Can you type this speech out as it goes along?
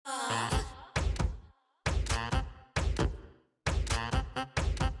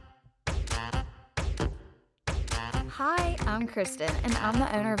Hi, I'm Kristin, and I'm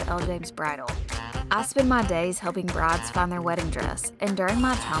the owner of Elle James Bridal. I spend my days helping brides find their wedding dress, and during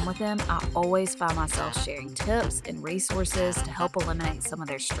my time with them, I always find myself sharing tips and resources to help eliminate some of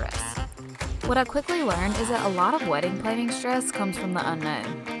their stress. What I quickly learned is that a lot of wedding planning stress comes from the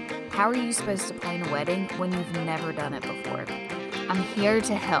unknown. How are you supposed to plan a wedding when you've never done it before? I'm here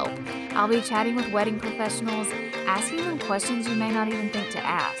to help. I'll be chatting with wedding professionals, asking them questions you may not even think to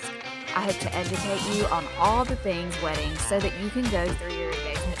ask. I hope to educate you on all the things weddings so that you can go through your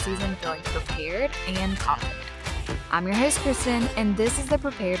engagement season feeling prepared and confident. I'm your host, Kristin, and this is the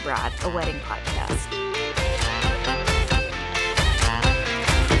Prepared Bride, a wedding podcast.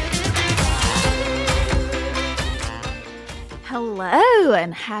 Hello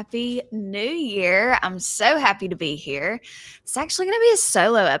and happy new year. I'm so happy to be here. It's actually going to be a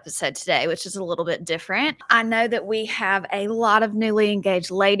solo episode today, which is a little bit different. I know that we have a lot of newly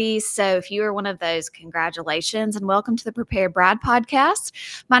engaged ladies. So if you are one of those, congratulations and welcome to the Prepared Bride podcast.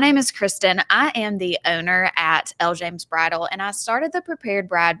 My name is Kristin. I am the owner at Elle James Bridal, and I started the Prepared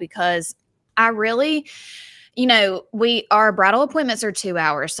Bride because I really, our bridal appointments are 2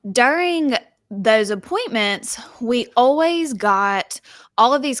 hours. During those appointments, we always got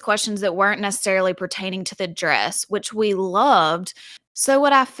all of these questions that weren't necessarily pertaining to the dress, which we loved. So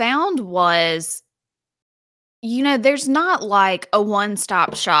what I found was, there's not like a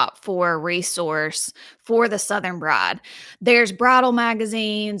one-stop shop for a resource for the Southern bride. There's bridal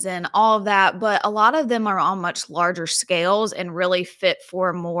magazines and all of that, but a lot of them are on much larger scales and really fit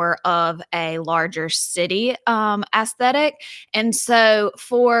for more of a larger city aesthetic. And so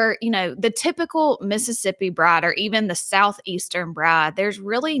for, the typical Mississippi bride or even the Southeastern bride, there's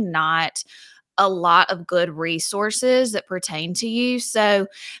really not a lot of good resources that pertain to you. So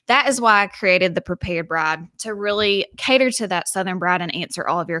that is why I created the Prepared Bride, to really cater to that Southern bride and answer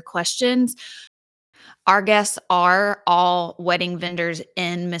all of your questions. Our guests are all wedding vendors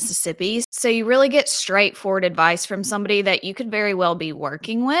in Mississippi, so you really get straightforward advice from somebody that you could very well be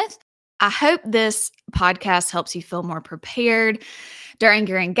working with. I hope this podcast helps you feel more prepared during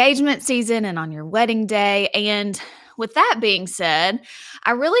your engagement season and on your wedding day. And with that being said,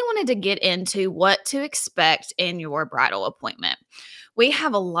 I really wanted to get into what to expect in your bridal appointment. We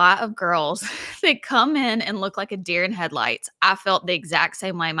have a lot of girls that come in and look like a deer in headlights. I felt the exact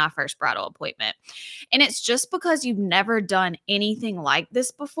same way my first bridal appointment. And it's just because you've never done anything like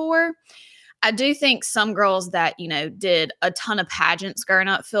this before. I do think some girls that, did a ton of pageants growing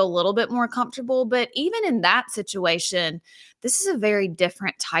up feel a little bit more comfortable. But even in that situation, this is a very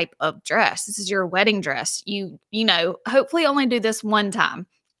different type of dress. This is your wedding dress. You hopefully only do this one time.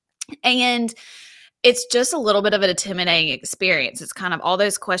 And it's just a little bit of an intimidating experience. It's kind of all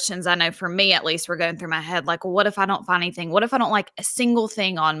those questions, I know for me at least, were going through my head. Like, well, what if I don't find anything? What if I don't like a single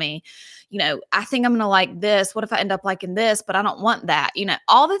thing on me? I think I'm going to like this. What if I end up liking this, but I don't want that?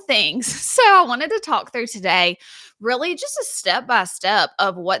 All the things. So I wanted to talk through today really just a step-by-step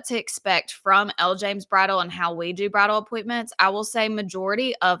of what to expect from Elle James Bridal and how we do bridal appointments. I will say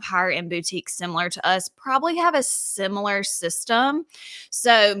majority of higher-end boutiques similar to us probably have a similar system.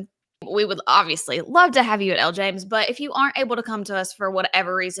 So we would obviously love to have you at Elle James, but if you aren't able to come to us for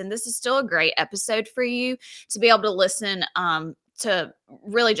whatever reason, this is still a great episode for you to be able to listen to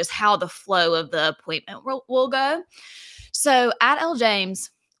really just how the flow of the appointment will go. So at Elle James,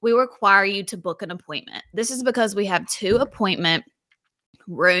 we require you to book an appointment. This is because we have 2 appointment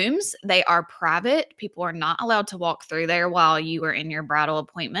rooms. They are private. People are not allowed to walk through there while you are in your bridal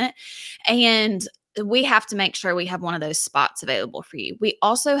appointment. And we have to make sure we have one of those spots available for you. We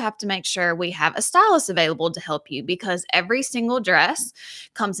also have to make sure we have a stylist available to help you, because every single dress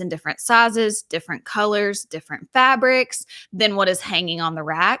comes in different sizes, different colors, different fabrics than what is hanging on the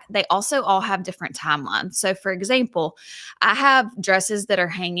rack. They also all have different timelines. So for example, I have dresses that are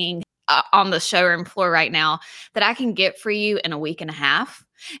hanging on the showroom floor right now that I can get for you in a week and a half.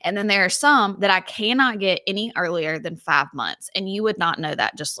 And then there are some that I cannot get any earlier than 5 months. And you would not know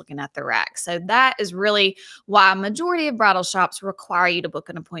that just looking at the rack. So that is really why a majority of bridal shops require you to book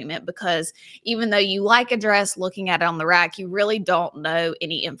an appointment, because even though you like a dress looking at it on the rack, you really don't know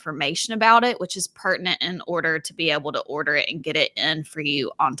any information about it, which is pertinent in order to be able to order it and get it in for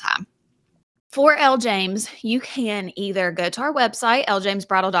you on time. For Elle James, you can either go to our website,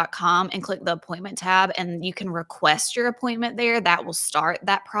 elljamesbridal.com, and click the appointment tab, and you can request your appointment there. That will start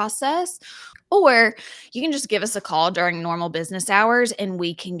that process. Or you can just give us a call during normal business hours, and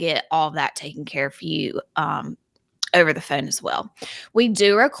we can get all of that taken care of for you over the phone as well. We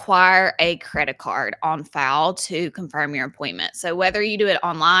do require a credit card on file to confirm your appointment. So whether you do it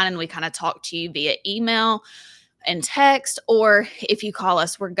online and we kind of talk to you via email, and text, or if you call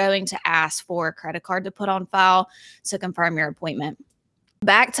us, we're going to ask for a credit card to put on file to confirm your appointment.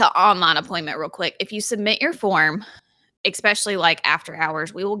 Back to online appointment real quick. If you submit your form, especially like after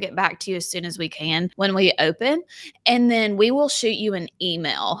hours, we will get back to you as soon as we can when we open, and then we will shoot you an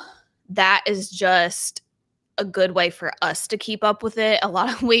email. That is just a good way for us to keep up with it.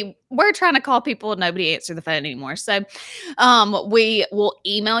 We're trying to call people and nobody answer the phone anymore. So we will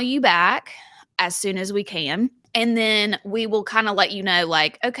email you back as soon as we can. And then we will kind of let you know,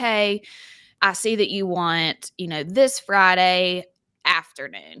 like, okay, I see that you want, this Friday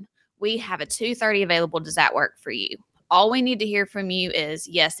afternoon. We have a 2:30 available. Does that work for you? All we need to hear from you is,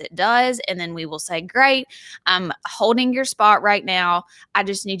 yes, it does. And then we will say, great, I'm holding your spot right now. I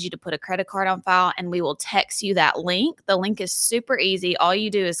just need you to put a credit card on file, and we will text you that link. The link is super easy. All you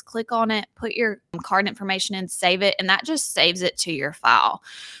do is click on it, put your card information in, save it, and that just saves it to your file.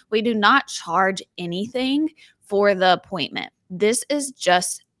 We do not charge anything for the appointment. This is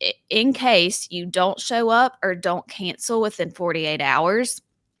just in case you don't show up or don't cancel within 48 hours.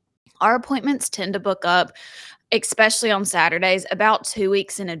 Our appointments tend to book up, especially on Saturdays, about 2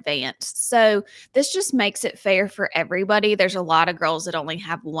 weeks in advance. So this just makes it fair for everybody. There's a lot of girls that only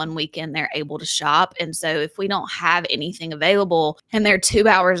have 1 weekend they're able to shop. And so if we don't have anything available and they're 2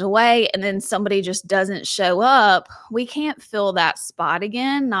 hours away and then somebody just doesn't show up, we can't fill that spot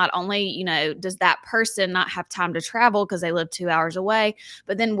again. Not only, does that person not have time to travel because they live 2 hours away,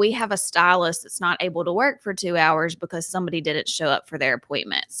 but then we have a stylist that's not able to work for 2 hours because somebody didn't show up for their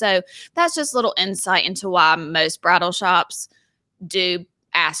appointment. So that's just a little insight into why most bridal shops do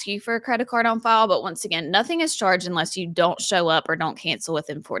ask you for a credit card on file. But once again, nothing is charged unless you don't show up or don't cancel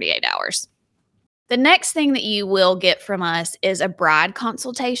within 48 hours. The next thing that you will get from us is a bride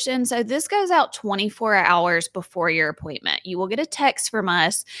consultation. So this goes out 24 hours before your appointment. You will get a text from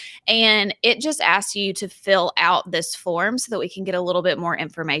us, and it just asks you to fill out this form so that we can get a little bit more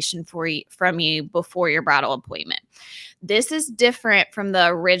information from you before your bridal appointment. This is different from the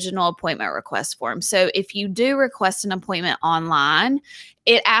original appointment request form. So if you do request an appointment online,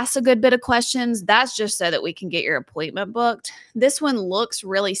 it asks a good bit of questions. That's just so that we can get your appointment booked. This one looks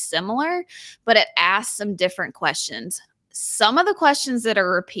really similar, but it asks some different questions. Some of the questions that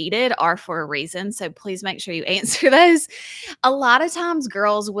are repeated are for a reason, so please make sure you answer those. A lot of times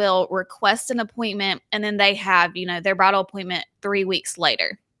girls will request an appointment and then they have, their bridal appointment 3 weeks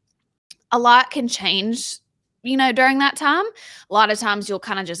later. A lot can change during that time. A lot of times you'll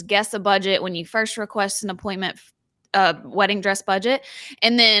kind of just guess a budget when you first request an appointment, wedding dress budget.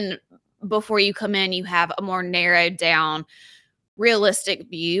 And then before you come in, you have a more narrowed down, realistic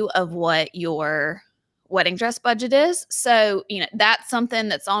view of what your wedding dress budget is. So, that's something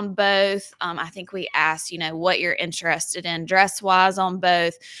that's on both. I think we asked, what you're interested in dress wise on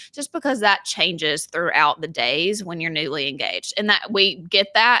both, just because that changes throughout the days when you're newly engaged, and that we get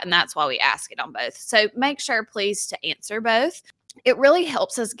that. And that's why we ask it on both. So make sure, please, to answer both. It really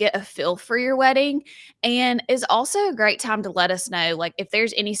helps us get a feel for your wedding, and is also a great time to let us know, like, if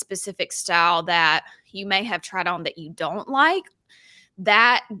there's any specific style that you may have tried on that you don't like.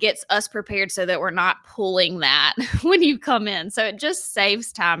 That gets us prepared so that we're not pulling that when you come in. So it just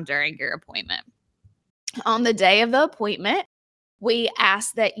saves time during your appointment. On the day of the appointment, we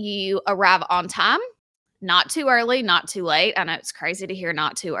ask that you arrive on time, not too early, not too late. I know it's crazy to hear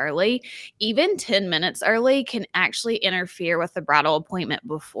not too early. Even 10 minutes early can actually interfere with the bridal appointment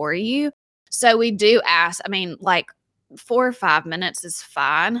before you. So we do ask, like 4 or 5 minutes is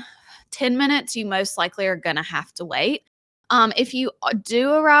fine. 10 minutes, you most likely are going to have to wait. If you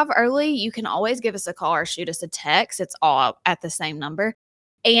do arrive early, you can always give us a call or shoot us a text. It's all at the same number,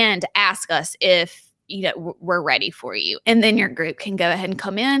 and ask us if we're ready for you. And then your group can go ahead and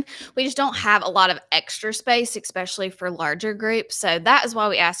come in. We just don't have a lot of extra space, especially for larger groups. So that is why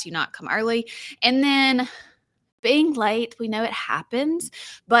we ask you not come early. And then being late, we know it happens,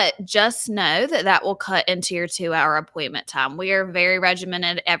 but just know that will cut into your 2-hour appointment time. We are very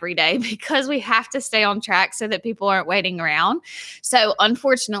regimented every day because we have to stay on track so that people aren't waiting around. So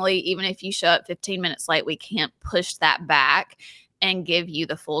unfortunately, even if you show up 15 minutes late, we can't push that back and give you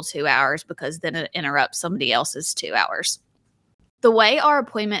the full 2 hours, because then it interrupts somebody else's 2 hours. The way our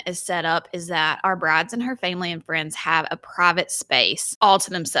appointment is set up is that our brides and her family and friends have a private space all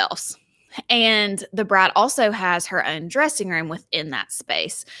to themselves. And the bride also has her own dressing room within that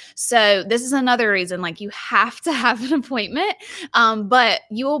space. So this is another reason, like, you have to have an appointment, but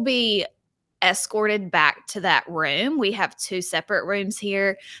you will be escorted back to that room. We have 2 separate rooms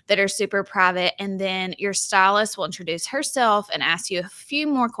here that are super private. And then your stylist will introduce herself and ask you a few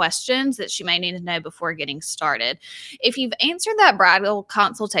more questions that she may need to know before getting started. If you've answered that bridal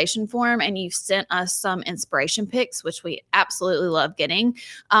consultation form and you've sent us some inspiration pics, which we absolutely love getting,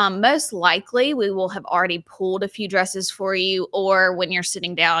 most likely we will have already pulled a few dresses for you, or when you're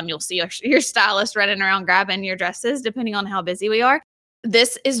sitting down, you'll see your stylist running around grabbing your dresses, depending on how busy we are.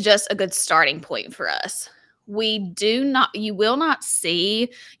 This is just a good starting point for us. You will not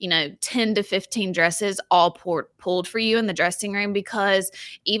see, 10 to 15 dresses all pulled for you in the dressing room, because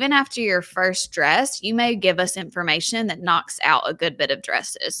even after your first dress, you may give us information that knocks out a good bit of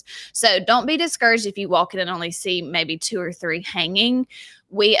dresses. So don't be discouraged if you walk in and only see maybe 2 or 3 hanging.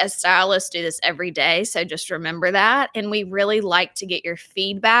 We as stylists do this every day, so just remember that. And we really like to get your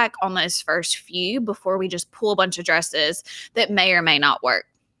feedback on those first few before we just pull a bunch of dresses that may or may not work.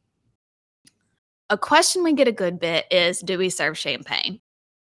 A question we get a good bit is, do we serve champagne?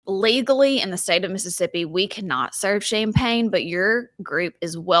 Legally, in the state of Mississippi, we cannot serve champagne, but your group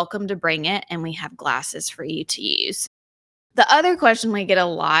is welcome to bring it, and we have glasses for you to use. The other question we get a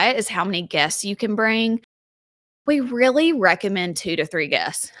lot is how many guests you can bring. We really recommend 2 to 3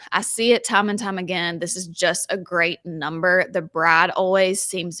 guests. I see it time and time again. This is just a great number. The bride always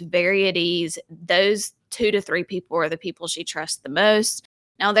seems very at ease. Those 2 to 3 people are the people she trusts the most.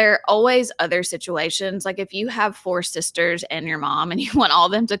 Now, there are always other situations. Like if you have 4 sisters and your mom and you want all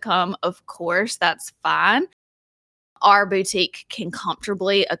of them to come, of course, that's fine. Our boutique can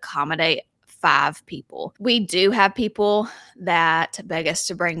comfortably accommodate 5 people. We do have people that beg us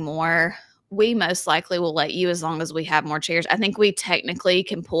to bring more. We most likely will let you as long as we have more chairs. I think we technically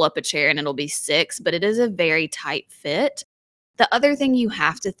can pull up a chair and it'll be 6, but it is a very tight fit. The other thing you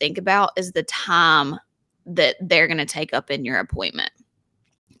have to think about is the time that they're going to take up in your appointment.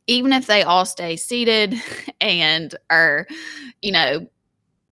 Even if they all stay seated and are,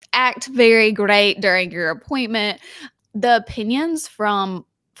 act very great during your appointment, the opinions from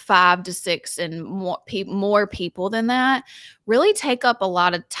 5 to 6 and more people than that really take up a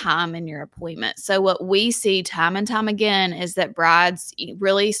lot of time in your appointment. So what we see time and time again is that brides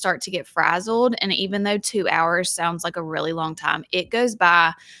really start to get frazzled. And even though 2 hours sounds like a really long time, it goes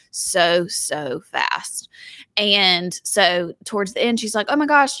by so fast. And so towards the end, she's like, oh my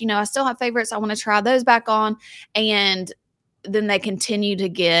gosh, I still have favorites. I want to try those back on. And then they continue to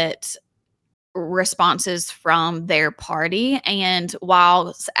get responses from their party. And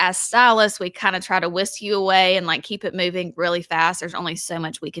while as stylists, we kind of try to whisk you away and keep it moving really fast, there's only so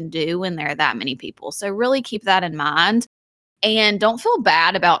much we can do when there are that many people. So really keep that in mind. And don't feel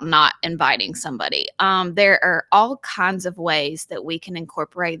bad about not inviting somebody. There are all kinds of ways that we can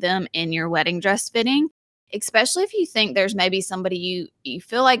incorporate them in your wedding dress fitting, especially if you think there's maybe somebody you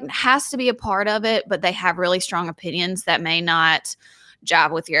feel like has to be a part of it, but they have really strong opinions that may not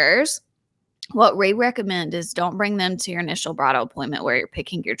jive with yours. What we recommend is don't bring them to your initial bridal appointment where you're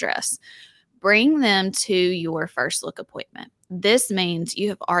picking your dress. Bring them to your first look appointment. This means you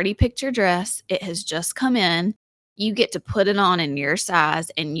have already picked your dress. It has just come in. You get to put it on in your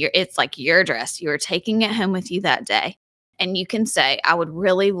size, and it's like your dress. You're taking it home with you that day. And you can say, I would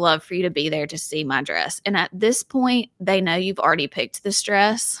really love for you to be there to see my dress. And at this point, they know you've already picked this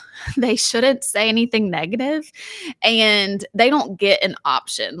dress. They shouldn't say anything negative, and they don't get an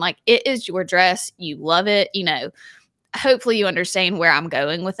option. It is your dress. You love it. Hopefully you understand where I'm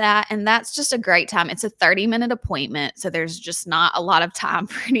going with that. And that's just a great time. It's a 30-minute appointment. So there's just not a lot of time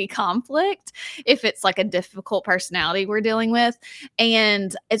for any conflict if it's a difficult personality we're dealing with.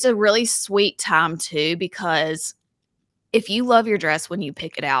 And it's a really sweet time too, because if you love your dress when you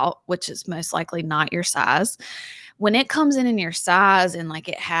pick it out, which is most likely not your size, when it comes in your size and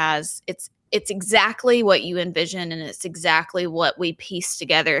it's exactly what you envision, and it's exactly what we pieced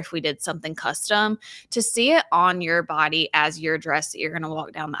together if we did something custom, to see it on your body as your dress that you're going to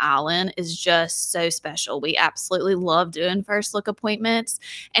walk down the aisle in is just so special. We absolutely love doing first look appointments,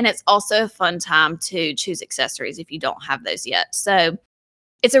 and it's also a fun time to choose accessories if you don't have those yet. So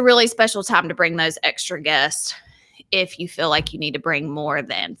it's a really special time to bring those extra guests if you feel like you need to bring more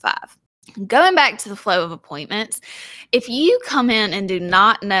than 5. Going back to the flow of appointments, if you come in and do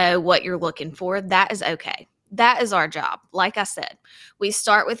not know what you're looking for, that is okay. That is our job. Like I said, we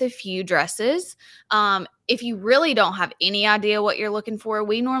start with a few dresses. If you really don't have any idea what you're looking for,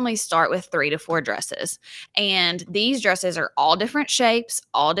 we normally start with 3 to 4 dresses. And these dresses are all different shapes,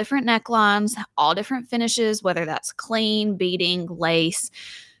 all different necklines, all different finishes, whether that's clean, beading, lace.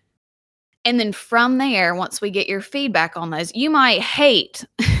 And then from there, once we get your feedback on those, you might hate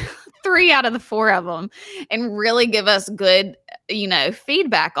 3 out of the 4 of them and really give us good,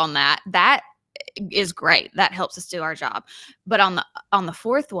 feedback on that. That is great. That helps us do our job. But on the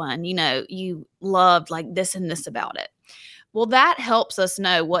fourth one, you loved like this and this about it. Well, that helps us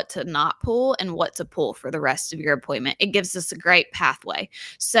know what to not pull and what to pull for the rest of your appointment. It gives us a great pathway.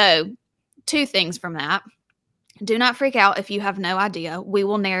 So, two things from that. Do not freak out if you have no idea. We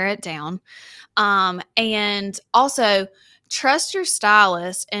will narrow it down. And also, trust your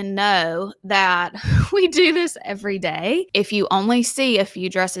stylist and know that we do this every day. If you only see a few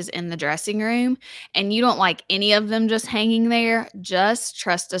dresses in the dressing room and you don't like any of them just hanging there, just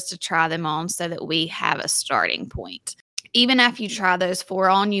trust us to try them on so that we have a starting point. Even after you try those 4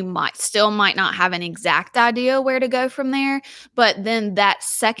 on, you might not have an exact idea where to go from there. But then that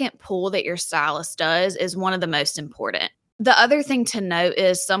second pull that your stylist does is one of the most important. The other thing to note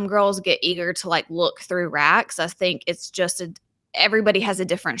is some girls get eager to like look through racks. I think it's just everybody has a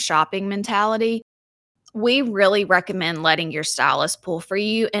different shopping mentality. We really recommend letting your stylist pull for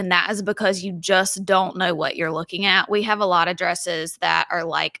you, and that is because you just don't know what you're looking at. We have a lot of dresses that are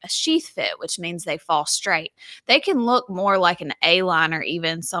like a sheath fit, which means they fall straight. They can look more like an A-line or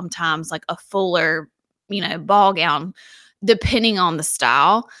even sometimes like a fuller, ball gown, depending on the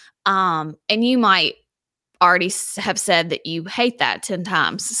style. And you might already have said that you hate that 10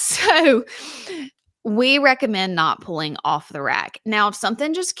 times. So we recommend not pulling off the rack. Now, if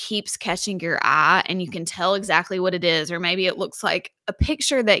something just keeps catching your eye and you can tell exactly what it is, or maybe it looks like a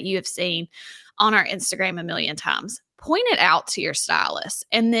picture that you have seen on our Instagram a million times, point it out to your stylist.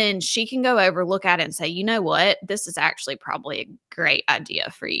 And then she can go over, look at it and say, you know what? This is actually probably a great idea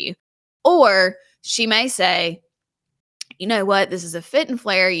for you. Or she may say, you know what, this is a fit and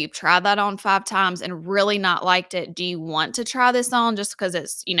flare. You've tried that on 5 times and really not liked it. Do you want to try this on just because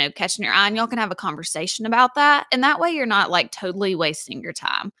it's, catching your eye? And y'all can have a conversation about that. And that way you're not like totally wasting your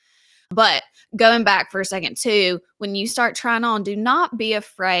time. But going back for a second too, when you start trying on, do not be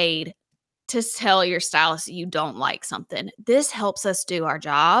afraid to tell your stylist you don't like something. This helps us do our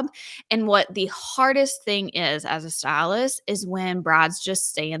job. And what the hardest thing is as a stylist is when brides just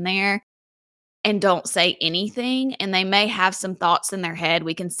stand there and don't say anything, and they may have some thoughts in their head.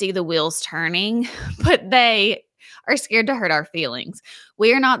 We can see the wheels turning, but they are scared to hurt our feelings.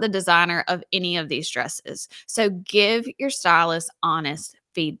 We are not the designer of any of these dresses. So give your stylist honest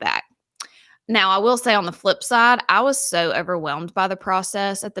feedback. Now, I will say on the flip side, I was so overwhelmed by the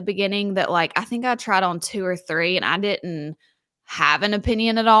process at the beginning that I think I tried on 2 or 3 and I didn't have an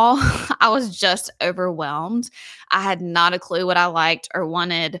opinion at all. I was just overwhelmed. I had not a clue what I liked or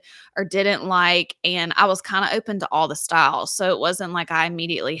wanted or didn't like, and I was kind of open to all the styles. So it wasn't like I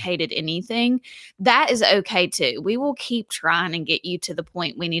immediately hated anything. That is okay too. We will keep trying and get you to the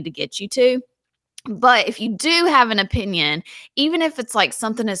point we need to get you to. But if you do have an opinion, even if it's like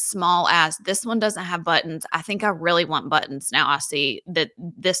something as small as this one doesn't have buttons, I think I really want buttons. Now I see that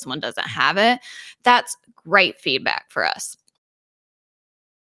this one doesn't have it. That's great feedback for us.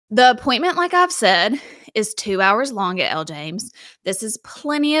 The appointment, like I've said, is 2 hours long at Elle James. This is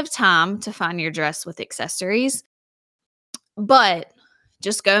plenty of time to find your dress with accessories. But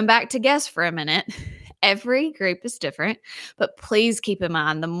just going back to guests for a minute, every group is different. But please keep in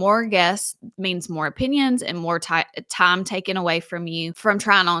mind, the more guests means more opinions and more time taken away from you from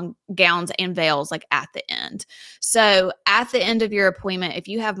trying on gowns and veils at the end. So at the end of your appointment, if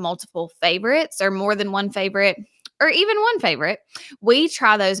you have multiple favorites or more than one favorite, or even one favorite, we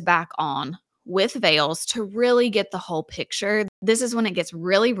try those back on with veils to really get the whole picture. This is when it gets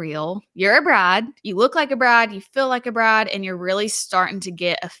really real. You're a bride, you look like a bride, you feel like a bride, and you're really starting to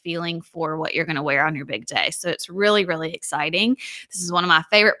get a feeling for what you're going to wear on your big day. So it's really, really exciting. This is one of my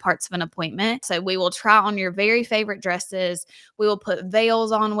favorite parts of an appointment. So we will try on your very favorite dresses. We will put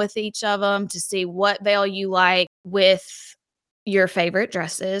veils on with each of them to see what veil you like with your favorite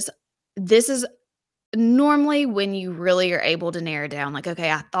dresses. This is normally when you really are able to narrow down,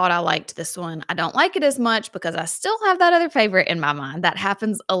 okay, I thought I liked this one. I don't like it as much because I still have that other favorite in my mind. That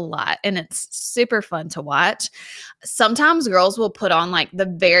happens a lot, and it's super fun to watch. Sometimes girls will put on the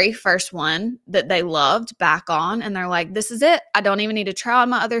very first one that they loved back on, and they're like, this is it. I don't even need to try on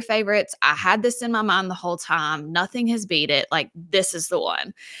my other favorites. I had this in my mind the whole time. Nothing has beat it. This is the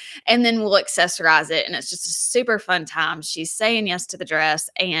one. And then we'll accessorize it, and it's just a super fun time. She's saying yes to the dress,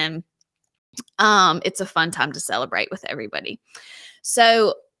 and it's a fun time to celebrate with everybody.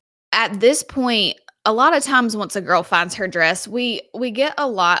 So at this point, a lot of times once a girl finds her dress, we get a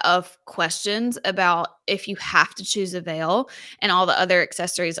lot of questions about if you have to choose a veil and all the other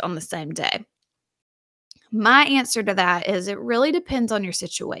accessories on the same day. My answer to that is it really depends on your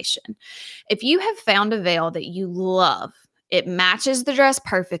situation. If you have found a veil that you love, it matches the dress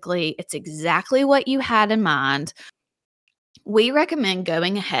perfectly, it's exactly what you had in mind, we recommend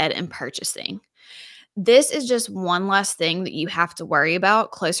going ahead and purchasing. This is just one less thing that you have to worry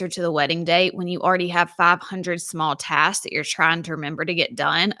about closer to the wedding date when you already have 500 small tasks that you're trying to remember to get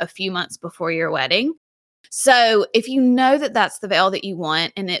done a few months before your wedding. So if you know that that's the veil that you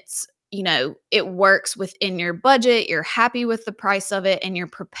want and it's, it works within your budget, you're happy with the price of it, and you're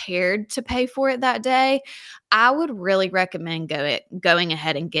prepared to pay for it that day, I would really recommend going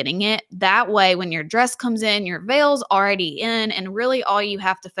ahead and getting it. That way, when your dress comes in, your veil's already in, and really all you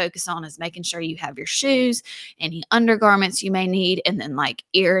have to focus on is making sure you have your shoes, any undergarments you may need, and then like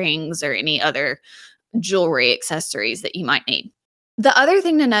earrings or any other jewelry accessories that you might need. The other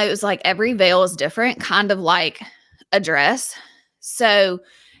thing to note is like every veil is different, kind of like a dress. So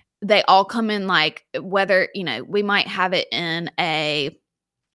they all come in like whether, we might have it in a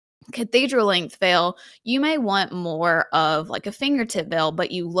cathedral length veil. You may want more of like a fingertip veil,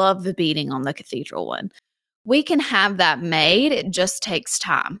 but you love the beading on the cathedral one. We can have that made. It just takes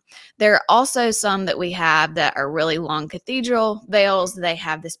time. There are also some that we have that are really long cathedral veils. They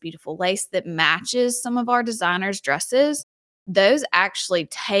have this beautiful lace that matches some of our designers' dresses. Those actually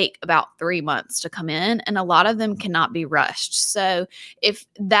take about 3 months to come in, and a lot of them cannot be rushed. So if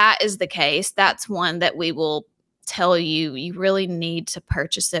that is the case, that's one that we will tell you really need to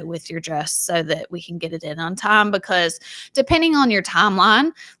purchase it with your dress so that we can get it in on time, because depending on your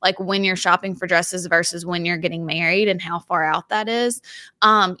timeline, like when you're shopping for dresses versus when you're getting married and how far out that is,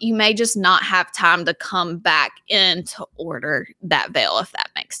 you may just not have time to come back in to order that veil, if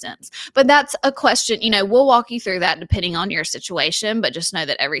that makes sense. But that's a question, we'll walk you through that depending on your situation, but just know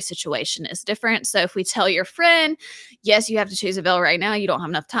that every situation is different. So if we tell your friend, yes, you have to choose a veil right now, you don't have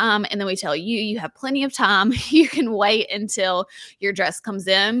enough time, and then we tell you have plenty of time, you can wait until your dress comes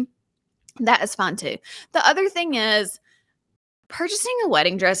in, that is fine too. The other thing is, purchasing a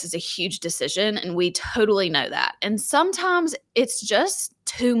wedding dress is a huge decision, and we totally know that. And sometimes it's just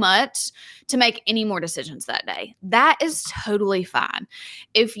too much to make any more decisions that day. That is totally fine.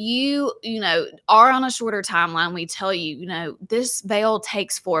 If you, are on a shorter timeline, we tell you, this veil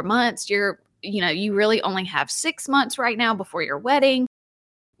takes 4 months. You really only have 6 months right now before your wedding.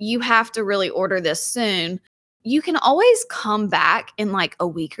 You have to really order this soon. You can always come back in like a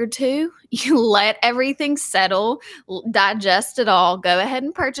week or two. You let everything settle, digest it all, go ahead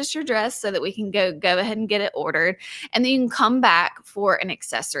and purchase your dress so that we can go ahead and get it ordered. And then you can come back for an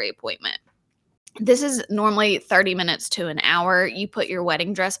accessory appointment. This is normally 30 minutes to an hour. You put your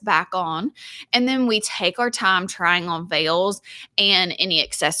wedding dress back on, and then we take our time trying on veils and any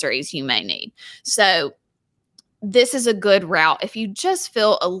accessories you may need. So this is a good route if you just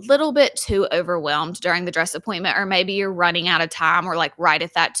feel a little bit too overwhelmed during the dress appointment, or maybe you're running out of time or like right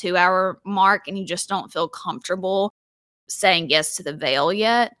at that 2-hour mark and you just don't feel comfortable saying yes to the veil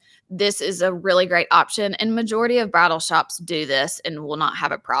yet. This is a really great option, and majority of bridal shops do this and will not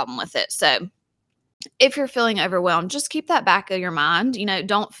have a problem with it. So if you're feeling overwhelmed, just keep that back of your mind.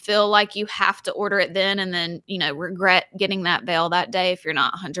 Don't feel like you have to order it then and then, regret getting that veil that day if you're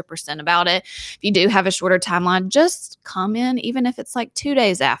not 100% about it. If you do have a shorter timeline, just come in, even if it's like 2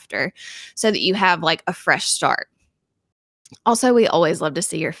 days after, so that you have like a fresh start. Also, we always love to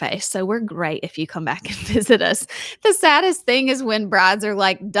see your face, so we're great if you come back and visit us. The saddest thing is when brides are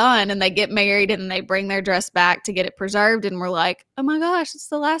like done and they get married and they bring their dress back to get it preserved, and we're like, oh my gosh, it's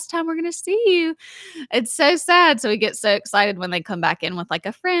the last time we're going to see you. It's so sad. So we get so excited when they come back in with like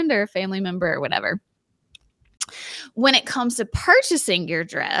a friend or a family member or whatever. When it comes to purchasing your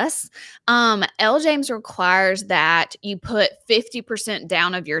dress, Elle James requires that you put 50%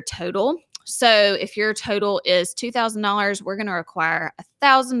 down of your total. So if your total is $2,000, we're going to require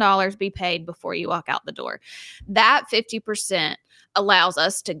 $1,000 be paid before you walk out the door. That 50% allows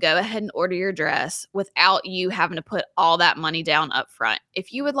us to go ahead and order your dress without you having to put all that money down up front.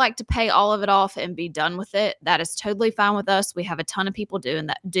 If you would like to pay all of it off and be done with it, that is totally fine with us. We have a ton of people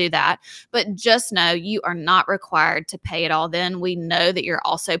do that. But just know you are not required to pay it all then. We know that you're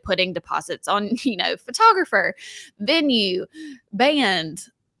also putting deposits on, photographer, venue, band,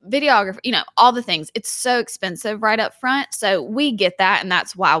 videographer, all the things. It's so expensive right up front. So we get that, and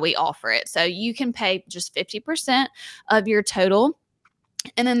that's why we offer it. So you can pay just 50% of your total,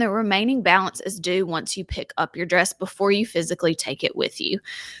 and then the remaining balance is due once you pick up your dress before you physically take it with you.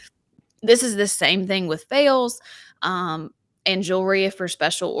 This is the same thing with veils and jewelry. If we're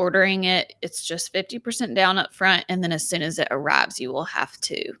special ordering it, it's just 50% down up front, and then as soon as it arrives, you will have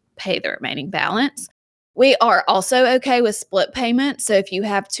to pay the remaining balance. We are also okay with split payment. So if you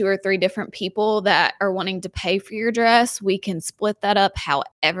have 2 or 3 different people that are wanting to pay for your dress, we can split that up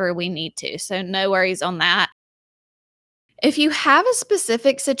however we need to. So no worries on that. If you have a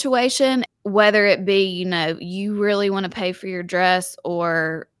specific situation, whether it be, you really want to pay for your dress,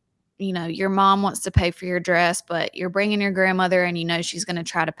 or your mom wants to pay for your dress, but you're bringing your grandmother and she's going to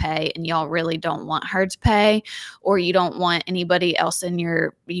try to pay and y'all really don't want her to pay, or you don't want anybody else in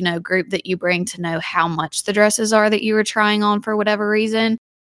your, group that you bring to know how much the dresses are that you were trying on for whatever reason,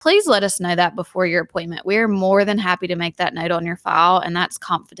 please let us know that before your appointment. We're more than happy to make that note on your file, and that's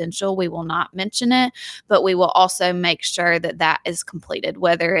confidential. We will not mention it, but we will also make sure that that is completed,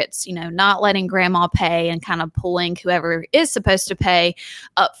 whether it's, not letting grandma pay and kind of pulling whoever is supposed to pay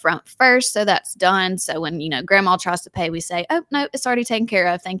up front first. So that's done. So when, grandma tries to pay, we say, oh, no, it's already taken care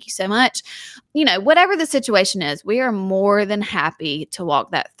of. Thank you so much. Whatever the situation is, we are more than happy to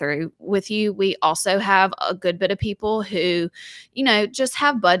walk that through with you. We also have a good bit of people who, just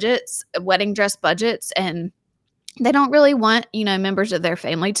have budgets, wedding dress budgets, and they don't really want, members of their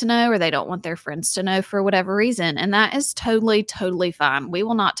family to know, or they don't want their friends to know for whatever reason. And that is totally, totally fine. We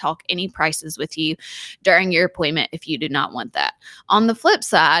will not talk any prices with you during your appointment if you do not want that. On the flip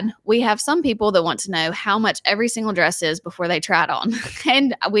side, we have some people that want to know how much every single dress is before they try it on.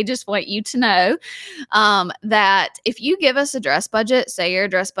 And we just want you to know that if you give us a dress budget, say your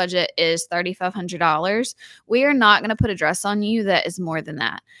dress budget is $3,500, we are not going to put a dress on you that is more than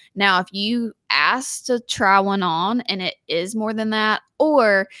that. Now, if you ask to try one on and it is more than that,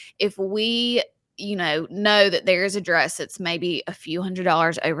 or if we know that there is a dress that's maybe a few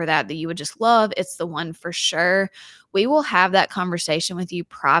 $100s over that you would just love, it's the one for sure, we will have that conversation with you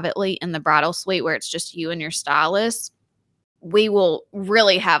privately in the bridal suite where it's just you and your stylist. We will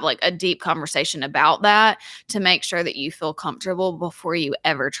really have like a deep conversation about that to make sure that you feel comfortable before you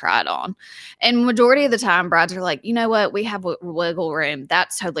ever try it on. And majority of the time, brides are like, you know what, we have wiggle room.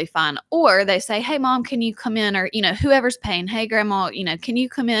 That's totally fine. Or they say, hey, mom, can you come in? Or, whoever's paying, hey, grandma, can you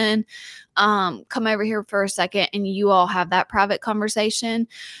come in, come over here for a second, and you all have that private conversation.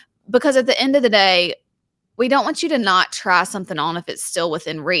 Because at the end of the day, we don't want you to not try something on if it's still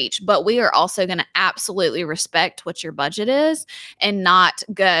within reach, but we are also going to absolutely respect what your budget is and not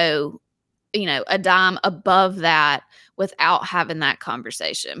go, a dime above that without having that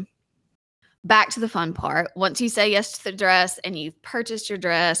conversation. Back to the fun part. Once you say yes to the dress and you've purchased your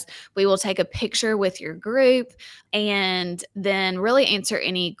dress, we will take a picture with your group and then really answer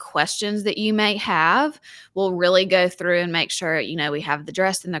any questions that you may have. We'll really go through and make sure, we have the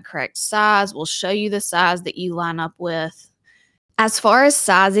dress in the correct size. We'll show you the size that you line up with. As far as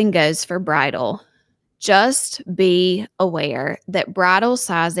sizing goes for bridal, just be aware that bridal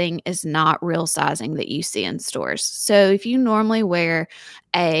sizing is not real sizing that you see in stores. So if you normally wear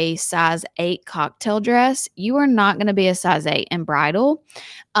a size 8 cocktail dress, you are not going to be a size 8 in bridal.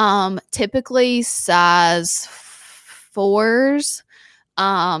 Typically size 4s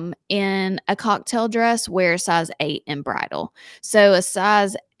in a cocktail dress wear size 8 in bridal. So a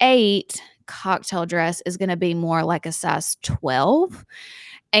size 8 cocktail dress is going to be more like a size 12.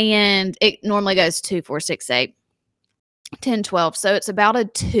 And it normally goes 2, 4, 6, 8, 10, 12. So it's about a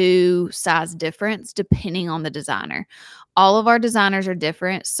 2 size difference depending on the designer. All of our designers are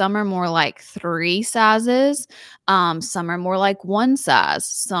different. Some are more like 3 sizes. Some are more like 1 size.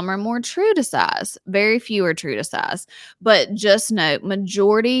 Some are more true to size. Very few are true to size. But just note,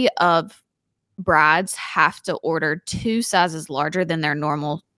 majority of brides have to order 2 sizes larger than their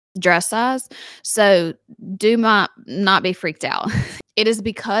normal dress size. So do not be freaked out. It is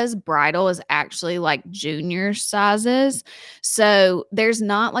because bridal is actually like junior sizes. So there's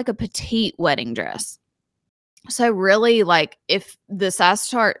not like a petite wedding dress. So really, like if the size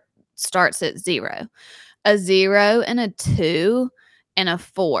chart starts at 0, a 0 and a 2 and a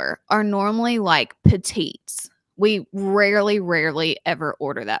 4 are normally like petites. We rarely ever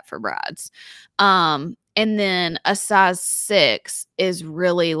order that for brides. And then a size 6 is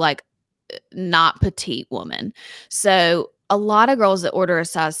really like not petite woman. So a lot of girls that order a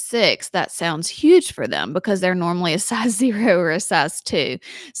size 6, that sounds huge for them because they're normally a size 0 or a size 2.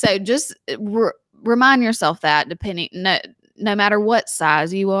 So just remind yourself that no matter what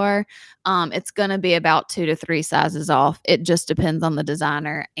size you are, it's going to be about 2 to 3 sizes off. It just depends on the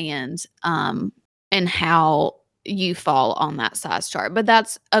designer and how you fall on that size chart. But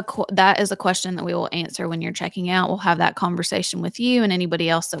that is a question that we will answer when you're checking out. We'll have that conversation with you and anybody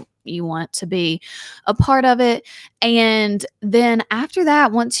else that you want to be a part of it. And then after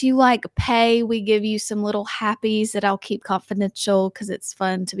that, once you like pay, we give you some little happies that I'll keep confidential because it's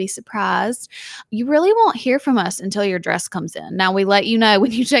fun to be surprised. You really won't hear from us until your dress comes in. Now we let you know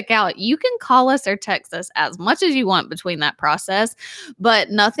when you check out. You can call us or text us as much as you want between that process,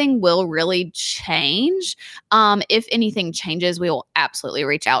 but nothing will really change. If anything changes, we will absolutely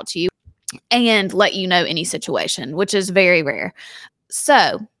reach out to you and let you know any situation, which is very rare.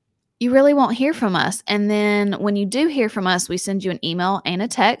 So you really won't hear from us. And then when you do hear from us, we send you an email and a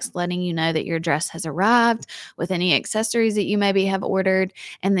text letting you know that your dress has arrived with any accessories that you maybe have ordered,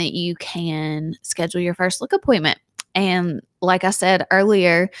 and that you can schedule your first look appointment. And like I said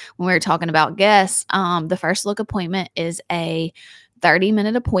earlier, when we were talking about guests, the first look appointment is a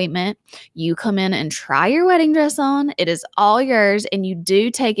 30-minute appointment. You come in and try your wedding dress on. It is all yours, and you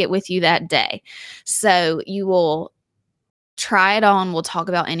do take it with you that day. So you will try it on. We'll talk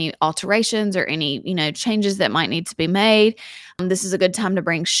about any alterations or any, changes that might need to be made. This is a good time to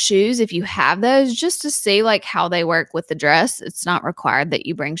bring shoes if you have those, just to see like how they work with the dress. It's not required that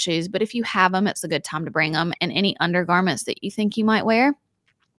you bring shoes, but if you have them, it's a good time to bring them, and any undergarments that you think you might wear.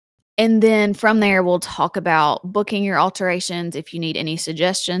 And then from there, we'll talk about booking your alterations. If you need any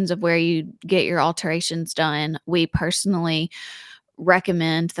suggestions of where you get your alterations done, we personally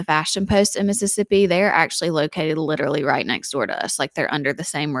recommend the Fashion Post in Mississippi. They're actually located literally right next door to us. Like, they're under the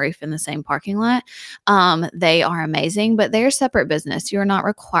same roof in the same parking lot. They are amazing, but they're a separate business. You're not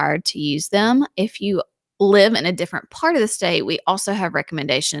required to use them. If you live in a different part of the state, we also have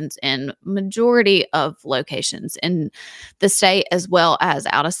recommendations in majority of locations in the state as well as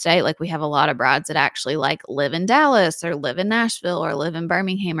out of state. Like, we have a lot of brides that actually like live in Dallas or live in Nashville or live in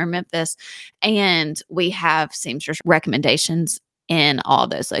Birmingham or Memphis. And we have seamstress recommendations in all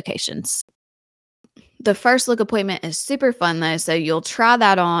those locations. The first look appointment is super fun though. So you'll try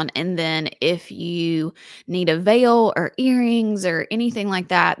that on. And then if you need a veil or earrings or anything like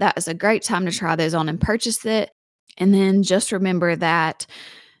that, that is a great time to try those on and purchase it. And then just remember that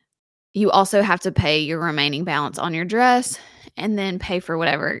you also have to pay your remaining balance on your dress, and then pay for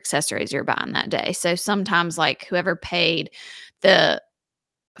whatever accessories you're buying that day. So sometimes, like, whoever paid the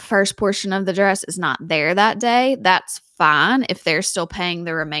first portion of the dress is not there that day, that's fine. If they're still paying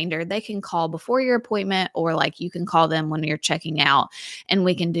the remainder, they can call before your appointment, or like you can call them when you're checking out, and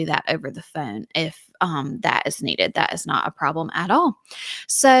we can do that over the phone if that is needed. That is not a problem at all.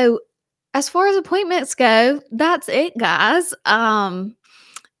 So as far as appointments go, that's it, guys.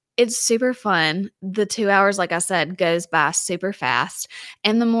 It's super fun. The 2 hours, like I said, goes by super fast.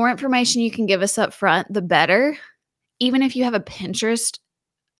 And the more information you can give us up front, the better. Even if you have a Pinterest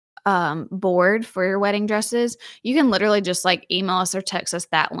board for your wedding dresses, you can literally just like email us or text us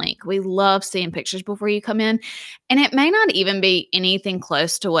that link. We love seeing pictures before you come in. And it may not even be anything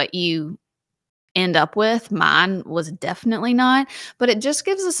close to what you end up with. Mine was definitely not, but it just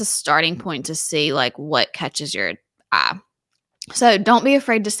gives us a starting point to see like what catches your eye. So don't be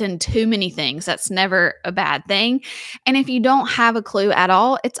afraid to send too many things. That's never a bad thing. And if you don't have a clue at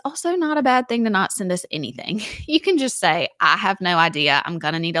all, it's also not a bad thing to not send us anything. You can just say, I have no idea. I'm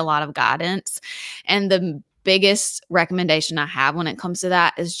going to need a lot of guidance. And the biggest recommendation I have when it comes to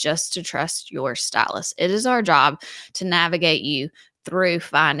that is just to trust your stylist. It is our job to navigate you through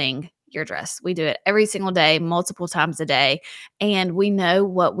finding your dress. We do it every single day, multiple times a day, and we know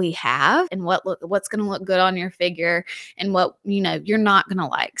what we have and what's going to look good on your figure and what you're not going to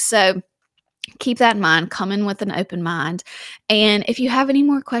like. So keep that in mind. Come in with an open mind. And if you have any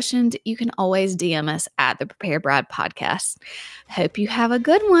more questions, you can always DM us at the Prepare Bride Podcast. Hope you have a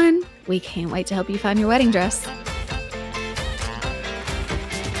good one. We can't wait to help you find your wedding dress.